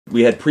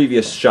We had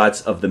previous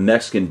shots of the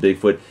Mexican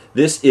Bigfoot.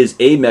 This is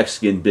a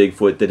Mexican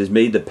Bigfoot that has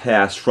made the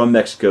pass from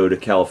Mexico to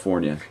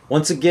California.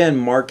 Once again,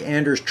 Mark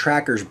Anders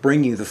trackers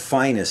bring you the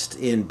finest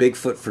in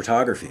Bigfoot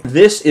photography.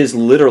 This is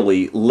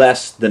literally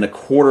less than a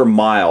quarter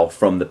mile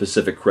from the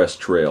Pacific Crest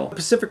Trail. The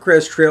Pacific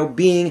Crest Trail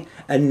being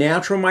a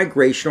natural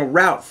migrational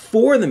route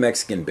for the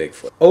Mexican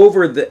Bigfoot.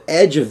 Over the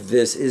edge of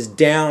this is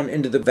down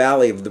into the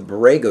valley of the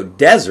Borrego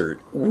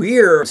Desert.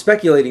 We're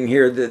speculating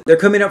here that they're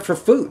coming up for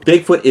food.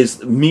 Bigfoot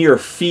is mere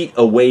feet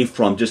away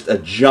from just a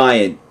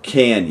giant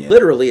canyon.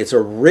 Literally, it's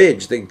a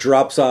ridge that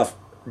drops off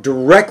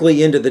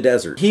directly into the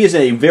desert. He is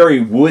in a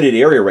very wooded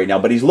area right now,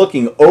 but he's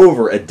looking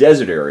over a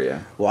desert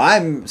area. Well,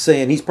 I'm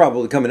saying he's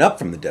probably coming up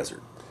from the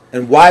desert.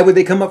 And why would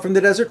they come up from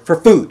the desert? For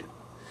food.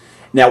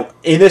 Now,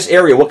 in this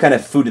area, what kind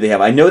of food do they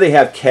have? I know they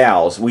have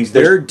cows.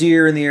 There are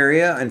deer in the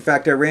area. In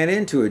fact, I ran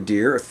into a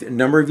deer a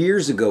number of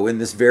years ago in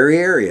this very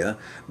area.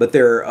 But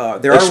there are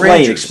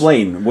ranchers.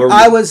 Explain.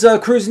 I was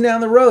cruising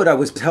down the road. I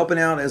was helping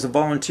out as a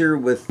volunteer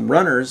with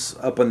runners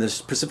up on this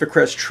Pacific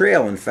Crest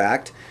Trail, in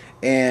fact.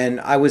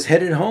 And I was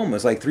headed home. It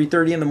was like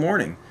 3:30 in the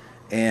morning.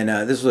 And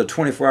this was a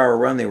 24-hour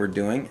run they were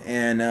doing.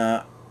 And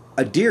a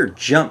deer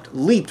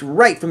leaped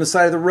right from the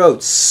side of the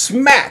road,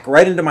 smack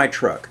right into my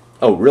truck.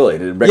 Oh, really?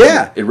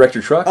 It wrecked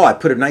your truck? Oh, I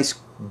put a nice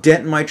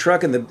dent in my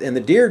truck, and the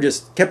deer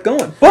just kept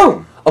going.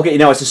 Boom! Okay,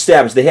 now it's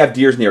established they have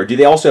deers in there. Do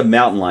they also have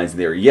mountain lions in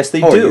there? Yes, they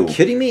do. Are you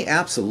kidding me?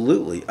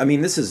 Absolutely. I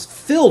mean, this is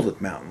filled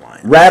with mountain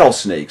lions.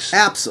 Rattlesnakes.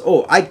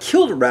 Oh, I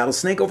killed a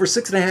rattlesnake over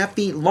 6.5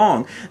 feet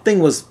long.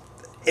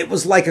 It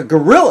was like a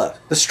gorilla,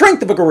 the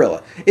strength of a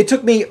gorilla. It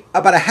took me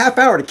about a half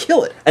hour to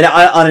kill it. And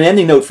on an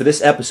ending note for this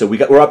episode,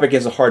 we're up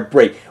against a hard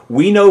break.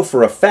 We know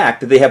for a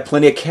fact that they have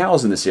plenty of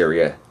cows in this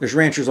area. There's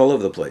ranchers all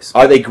over the place.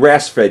 Are they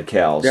grass-fed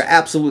cows? They're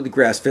absolutely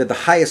grass-fed, the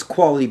highest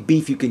quality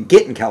beef you can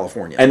get in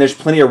California. And there's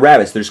plenty of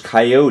rabbits. There's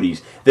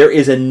coyotes. There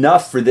is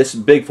enough for this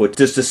Bigfoot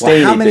to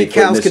sustain how many Bigfoot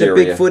cows in this can a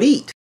area. Bigfoot eat?